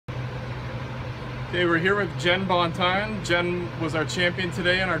Okay, we're here with Zhen Bontan. Zhen was our champion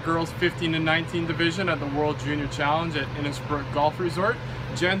today in our girls 15 and 19 division at the World Junior Challenge at Innisbrook Golf Resort.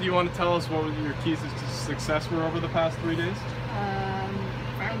 Zhen, do you want to tell us what your keys to success were over the past 3 days?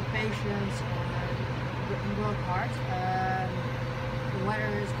 Very patience and work hard. The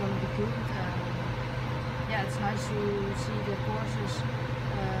weather is going to be good. Yeah, it's nice to see the courses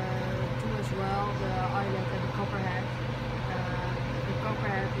too as well, the island and the Copperhead. The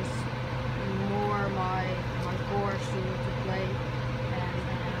Copperhead is more my course to play, and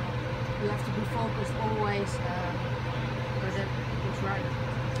you have to be focused always, but it's right.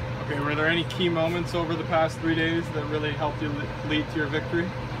 Okay, were there any key moments over the past 3 days that really helped you lead to your victory?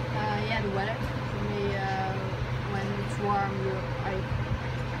 Yeah, the weather. For me, when it's warm,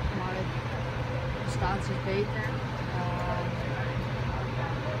 my stance is beter.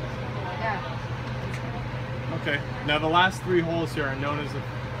 Yeah. Okay, now the last 3 holes here are known as the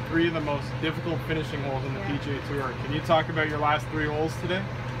 3 of the most difficult finishing holes in the PGA Tour. Can you talk about your last 3 holes today?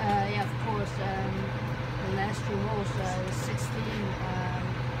 Yeah, of course. The last 2 holes, 16,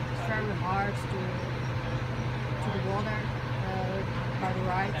 it's very hard to the water by the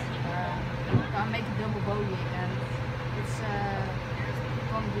right. I make a double bogey, and it's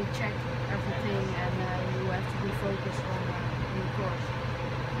going to be checked everything, and you have to be focused on the course.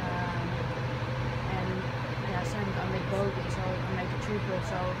 And second, I make bogey, so I make a triple,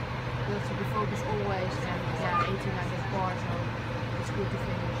 so you have to be focused always, and yeah, 18 I get par, so it's good to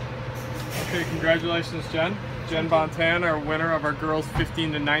finish. Okay, congratulations, Zhen. Zhen Bontan, our winner of our girls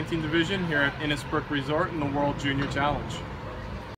 15 to 19 division here at Innisbrook Resort in the World Junior Challenge.